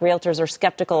 In fact, realtors are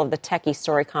skeptical of the techie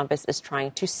story Compass is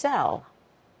trying to sell.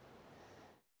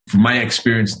 From my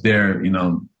experience there,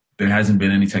 there hasn't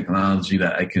been any technology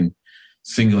that I can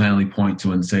single-handedly point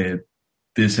to and say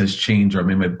this has changed or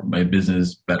made my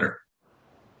business better.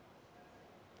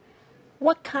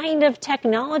 What kind of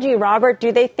technology, Robert,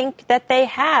 do they think that they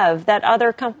have that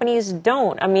other companies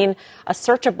don't? I mean, a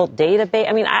searchable database.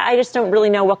 I mean, I just don't really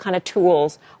know what kind of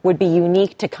tools would be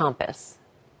unique to Compass.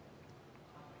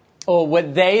 Well,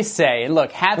 what they say, and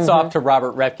look, hats off to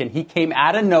Robert Reffkin. He came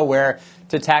out of nowhere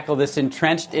to tackle this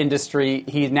entrenched industry.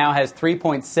 He now has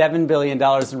 $3.7 billion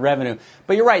in revenue.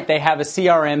 But you're right, they have a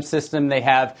CRM system. They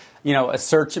have, a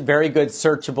very good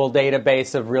searchable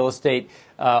database of real estate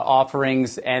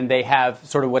offerings, and they have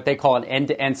sort of what they call an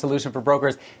end-to-end solution for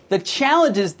brokers. The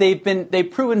challenge is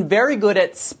they've proven very good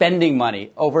at spending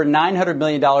money, over $900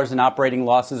 million in operating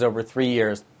losses over 3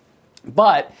 years.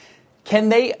 But can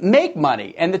they make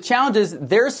money? And the challenge is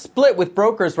their split with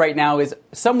brokers right now is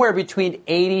somewhere between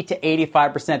 80 to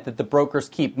 85% that the brokers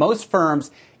keep. Most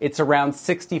firms, it's around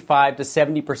 65 to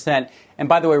 70%. And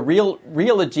by the way,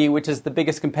 Realogy, which is the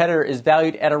biggest competitor, is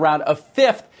valued at around a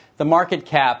fifth the market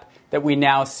cap that we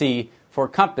now see for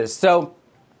Compass. So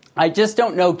I just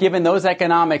don't know, given those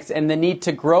economics and the need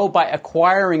to grow by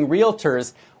acquiring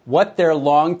realtors, what their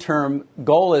long-term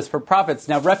goal is for profits.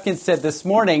 Now, Reffkin said this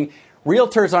morning,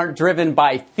 realtors aren't driven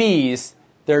by fees.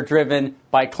 They're driven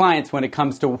by clients when it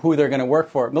comes to who they're going to work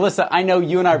for. Melissa, I know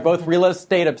you and I are both real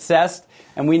estate obsessed,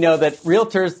 and we know that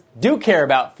realtors do care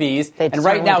about fees. And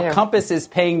right now, Compass is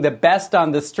paying the best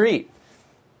on the street.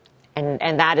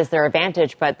 And that is their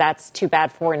advantage, but that's too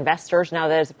bad for investors now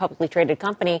that it's a publicly traded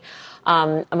company,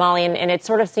 Molly. And it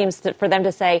sort of seems for them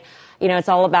to say, it's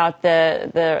all about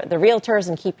the realtors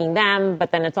and keeping them,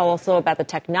 but then it's also about the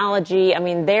technology. I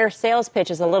mean, their sales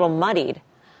pitch is a little muddied.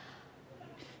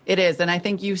 It is. And I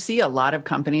think you see a lot of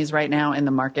companies right now in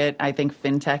the market. I think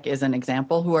FinTech is an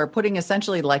example, who are putting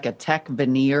essentially like a tech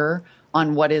veneer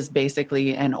on what is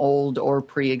basically an old or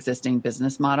pre-existing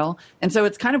business model. And so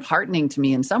it's kind of heartening to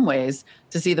me in some ways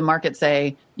to see the market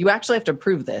say, you actually have to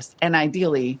prove this and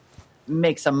ideally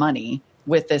make some money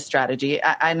with this strategy.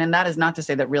 And that is not to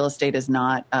say that real estate is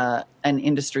not an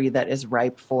industry that is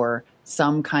ripe for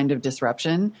some kind of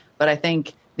disruption. But I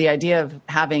think the idea of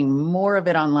having more of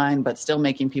it online but still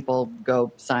making people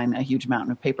go sign a huge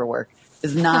mountain of paperwork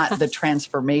is not the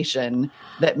transformation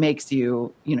that makes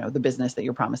you, the business that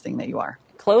you're promising that you are.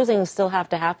 Closings still have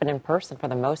to happen in person for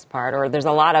the most part, or there's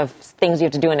a lot of things you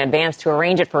have to do in advance to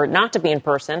arrange it for it not to be in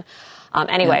person.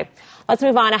 Anyway, let's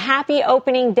move on. A happy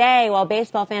opening day. While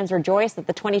baseball fans rejoice that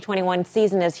the 2021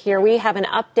 season is here, we have an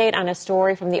update on a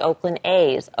story from the Oakland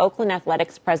A's. Oakland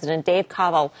Athletics president Dave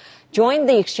Kaval joined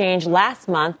the exchange last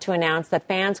month to announce that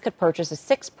fans could purchase a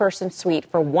 6-person suite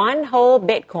for one whole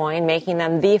Bitcoin, making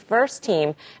them the first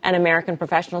team in American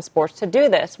professional sports to do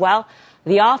this. Well,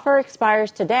 the offer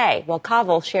expires today. Well,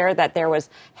 Kaval shared that there was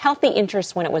healthy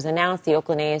interest when it was announced. The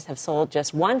Oakland A's have sold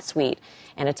just one suite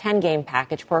and a 10-game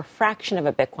package for a fraction of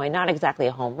a Bitcoin. Not exactly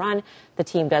a home run. The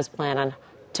team does plan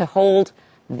to hold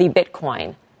the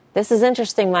Bitcoin. This is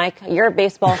interesting, Mike. You're a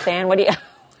baseball fan. What do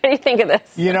you think of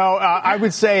this? I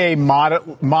would say a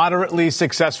moderately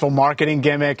successful marketing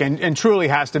gimmick and truly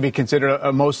has to be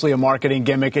considered mostly a marketing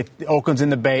gimmick. Oakland's in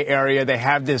the Bay Area. They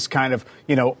have this kind of,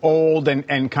 old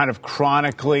and kind of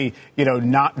chronically,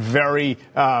 not very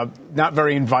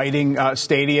inviting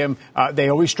stadium. They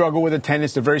always struggle with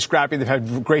attendance. They're very scrappy. They've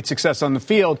had great success on the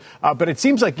field. But it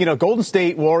seems like, Golden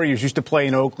State Warriors used to play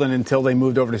in Oakland until they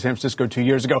moved over to San Francisco 2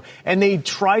 years ago. And they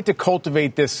tried to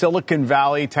cultivate this Silicon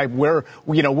Valley type where,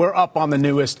 we're up on the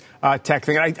newest tech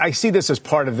thing. I see this as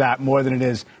part of that more than it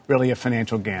is really a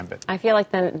financial gambit. I feel like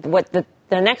the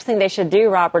next thing they should do,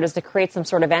 Robert, is to create some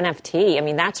sort of NFT. I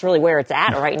mean, that's really where it's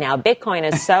at right now. Bitcoin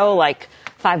is so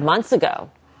 5 months ago.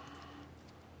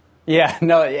 Yeah,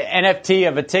 no, NFT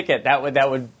of a ticket, that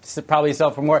would probably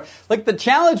sell for more. Look, the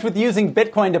challenge with using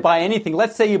Bitcoin to buy anything,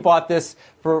 let's say you bought this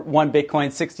for one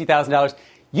Bitcoin, $60,000.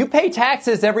 You pay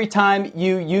taxes every time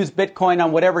you use Bitcoin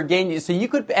on whatever gain so you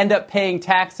could end up paying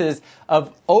taxes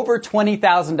of over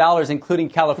 $20,000, including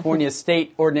California's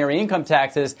state ordinary income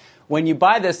taxes, when you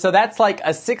buy this. So that's like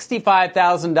a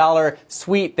 $65,000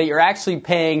 suite that you're actually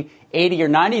paying $80,000 or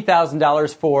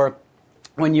 $90,000 for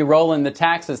when you roll in the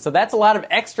taxes. So that's a lot of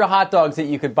extra hot dogs that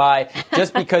you could buy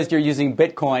just because you're using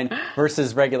Bitcoin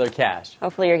versus regular cash.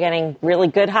 Hopefully you're getting really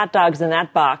good hot dogs in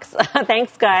that box.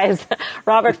 Thanks, guys.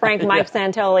 Robert Frank, Mike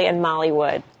Santoli, and Molly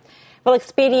Wood. Well,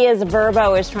 Expedia's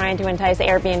Vrbo is trying to entice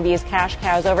Airbnb's cash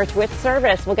cows over to its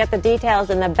service. We'll get the details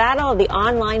in the battle of the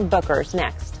online bookers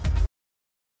next.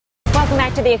 Welcome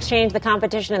back to The Exchange. The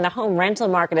competition in the home rental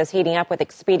market is heating up with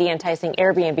Expedia enticing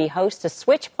Airbnb hosts to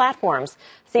switch platforms.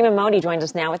 Seema Modi joins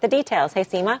us now with the details. Hey,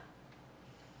 Seema.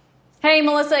 Hey,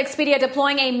 Melissa. Expedia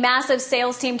deploying a massive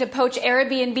sales team to poach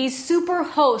Airbnb's super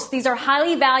hosts. These are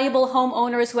highly valuable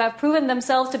homeowners who have proven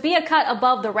themselves to be a cut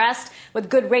above the rest with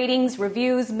good ratings,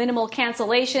 reviews, minimal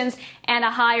cancellations, and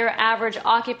a higher average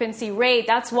occupancy rate.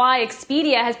 That's why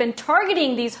Expedia has been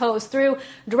targeting these hosts through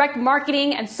direct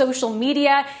marketing and social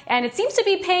media, and it seems to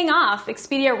be paying off.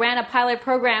 Expedia ran a pilot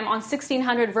program on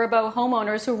 1,600 Vrbo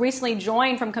homeowners who recently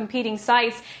joined from competing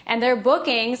sites, and their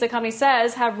bookings, the company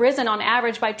says, have risen on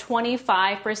average by 25%.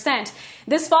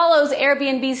 This follows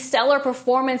Airbnb's stellar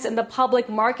performance in the public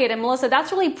market. And Melissa,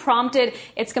 that's really prompted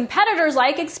its competitors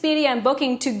like Expedia and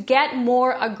Booking to get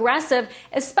more aggressive,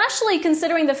 especially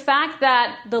considering the fact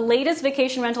that the latest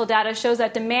vacation rental data shows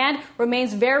that demand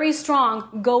remains very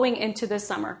strong going into this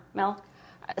summer. Mel?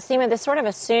 Seema, this sort of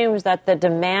assumes that the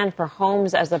demand for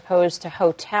homes as opposed to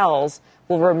hotels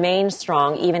will remain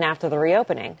strong even after the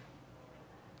reopening.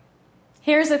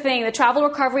 Here's the thing. The travel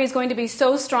recovery is going to be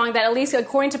so strong that, at least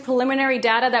according to preliminary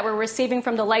data that we're receiving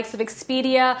from the likes of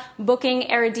Expedia, Booking,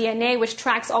 AirDNA, which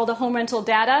tracks all the home rental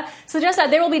data, suggests that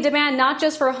there will be demand not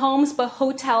just for homes, but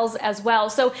hotels as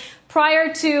well. So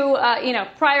prior to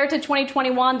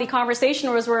 2021, the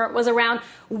conversation was around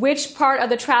which part of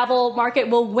the travel market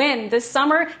will win this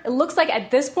summer. It looks like at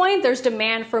this point there's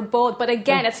demand for both. But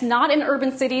again, it's not in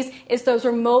urban cities. It's those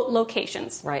remote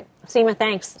locations. Right. Seema,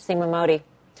 thanks. Seema Modi.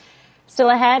 Still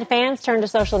ahead, fans turn to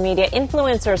social media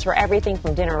influencers for everything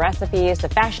from dinner recipes to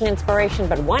fashion inspiration,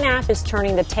 but one app is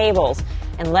turning the tables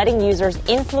and letting users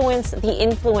influence the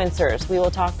influencers. We will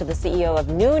talk to the CEO of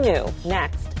Nunu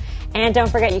next. And don't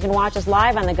forget, you can watch us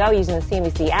live on the go using the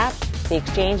CNBC app. The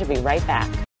Exchange will be right back.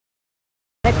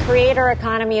 The creator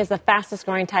economy is the fastest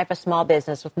growing type of small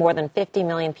business, with more than 50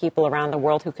 million people around the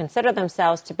world who consider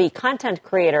themselves to be content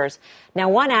creators. Now,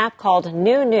 one app called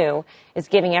Nunu is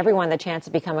giving everyone the chance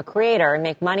to become a creator and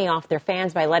make money off their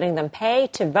fans by letting them pay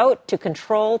to vote to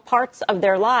control parts of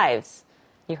their lives.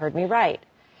 You heard me right.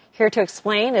 Here to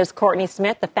explain is Courtney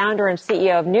Smith, the founder and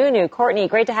CEO of Nunu. Courtney,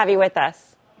 great to have you with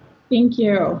us. Thank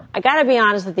you. I got to be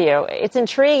honest with you. It's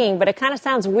intriguing, but it kind of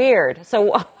sounds weird.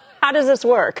 So how does this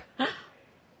work?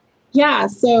 Yeah,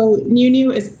 so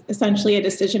Nunu is essentially a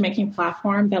decision-making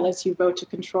platform that lets you vote to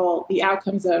control the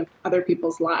outcomes of other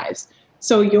people's lives.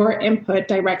 So your input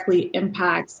directly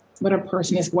impacts what a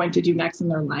person is going to do next in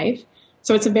their life.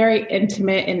 So it's a very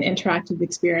intimate and interactive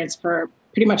experience for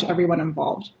pretty much everyone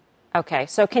involved. Okay,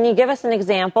 so can you give us an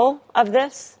example of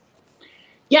this?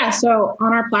 Yeah, so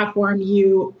on our platform,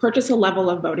 you purchase a level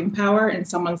of voting power in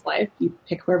someone's life. You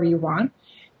pick whoever you want,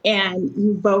 and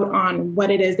you vote on what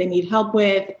it is they need help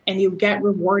with, and you get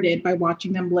rewarded by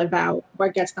watching them live out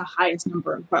what gets the highest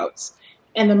number of votes.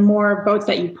 And the more votes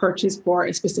that you purchase for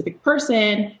a specific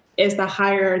person is the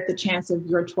higher the chance of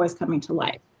your choice coming to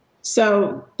life.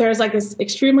 So there's like this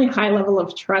extremely high level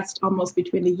of trust almost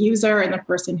between the user and the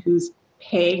person who's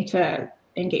paying to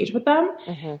engage with them.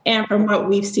 Mm-hmm. And from what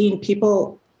we've seen,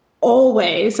 people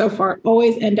always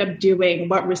end up doing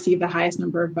what received the highest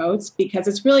number of votes, because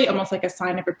it's really almost like a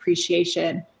sign of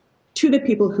appreciation to the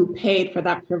people who paid for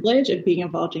that privilege of being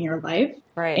involved in your life.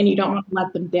 Right. And you don't want to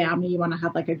let them down, and you want to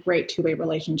have like a great two-way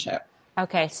relationship.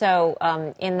 Okay,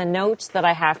 so in the notes that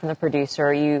I have from the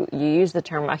producer, you use the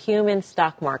term a human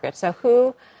stock market. So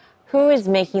who is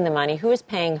making the money? Who is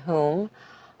paying whom?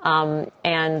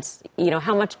 And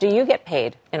how much do you get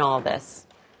paid in all of this?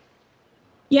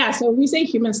 Yeah, so we say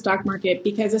human stock market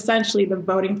because essentially the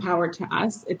voting power to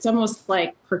us, it's almost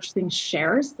like purchasing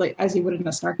shares, like as you would in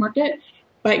a stock market,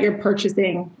 but you're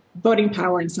purchasing voting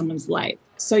power in someone's life.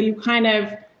 So you kind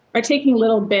of are taking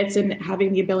little bits and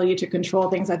having the ability to control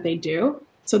things that they do.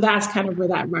 So that's kind of where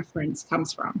that reference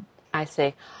comes from. I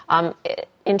see.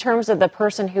 In terms of the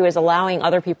person who is allowing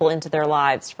other people into their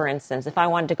lives, for instance, if I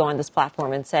wanted to go on this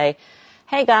platform and say,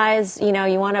 hey guys, you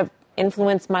want to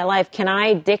influence my life, can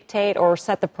I dictate or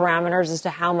set the parameters as to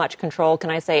how much control? Can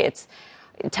I say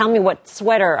tell me what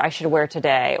sweater I should wear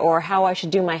today, or how I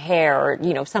should do my hair,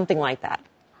 or something like that?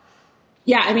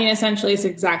 Yeah, I mean, essentially it's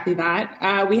exactly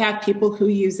that. We have people who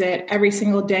use it every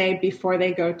single day before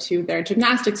they go to their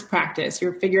gymnastics practice.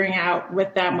 You're figuring out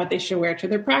with them what they should wear to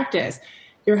their practice.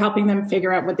 You're helping them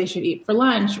figure out what they should eat for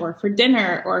lunch or for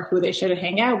dinner, or who they should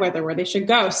hang out with, or where they should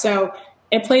go. So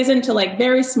it plays into like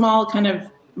very small kind of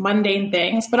mundane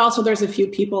things, but also there's a few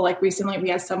people, like recently we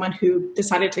had someone who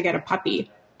decided to get a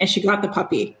puppy, and she got the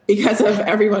puppy because of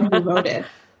everyone who voted.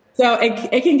 So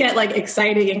it can get like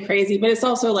exciting and crazy, but it's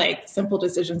also like simple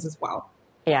decisions as well.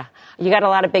 Yeah. You got a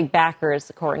lot of big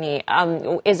backers, Courtney.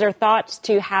 Is there thoughts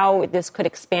to how this could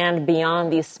expand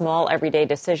beyond these small everyday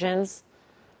decisions?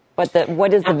 But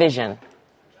what is the vision?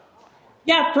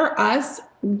 Yeah, for us,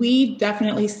 we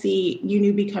definitely see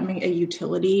UNU becoming a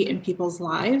utility in people's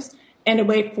lives and a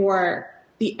way for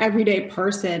the everyday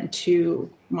person to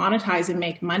monetize and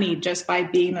make money just by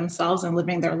being themselves and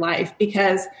living their life.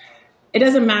 Because it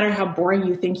doesn't matter how boring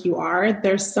you think you are,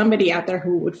 there's somebody out there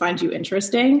who would find you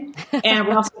interesting. And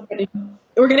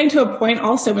we're getting to a point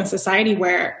also in society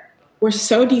where we're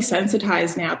so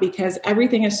desensitized now because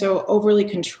everything is so overly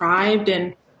contrived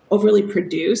and overly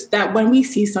produced that when we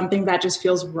see something that just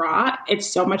feels raw,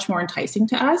 it's so much more enticing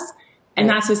to us. And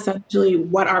that's essentially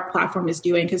what our platform is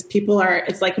doing, because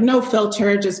it's like no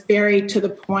filter, just very to the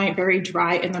point, very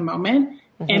dry in the moment.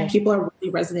 And people are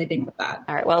really resonating with that.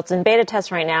 All right. Well, it's in beta test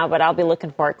right now, but I'll be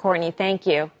looking for it. Courtney, thank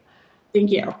you.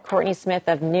 Thank you. Courtney Smith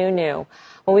of NewNew.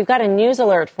 Well, we've got a news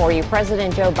alert for you.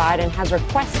 President Joe Biden has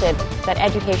requested that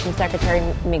Education Secretary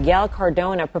Miguel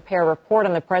Cardona prepare a report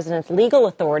on the president's legal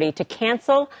authority to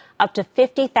cancel up to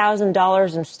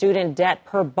 $50,000 in student debt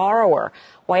per borrower.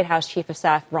 White House Chief of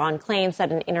Staff Ron Klain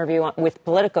said in an interview with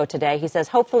Politico today, he says,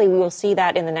 hopefully we will see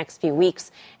that in the next few weeks,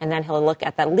 and then he'll look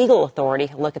at that legal authority,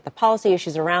 he'll look at the policy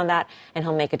issues around that, and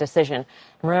he'll make a decision.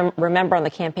 Remember, on the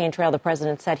campaign trail, the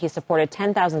president said he supported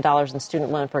 $10,000 in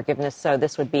student loan forgiveness, so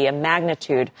this would be a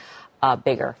magnitude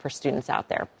bigger for students out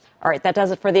there. All right, that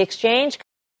does it for The Exchange.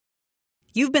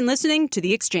 You've been listening to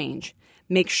The Exchange.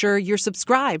 Make sure you're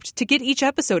subscribed to get each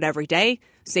episode every day,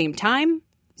 same time,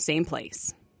 same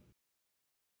place.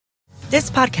 This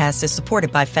podcast is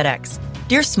supported by FedEx.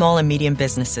 Dear small and medium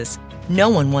businesses, no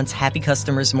one wants happy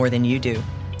customers more than you do.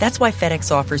 That's why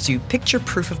FedEx offers you picture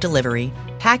proof of delivery,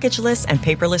 packageless and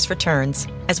paperless returns,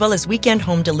 as well as weekend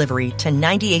home delivery to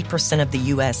 98% of the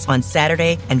U.S. on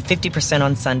Saturday and 50%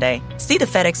 on Sunday. See the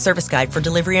FedEx service guide for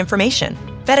delivery information.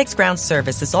 FedEx Ground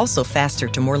service is also faster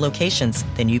to more locations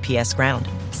than UPS Ground.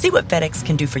 See what FedEx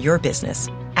can do for your business.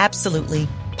 Absolutely,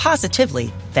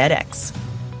 positively FedEx.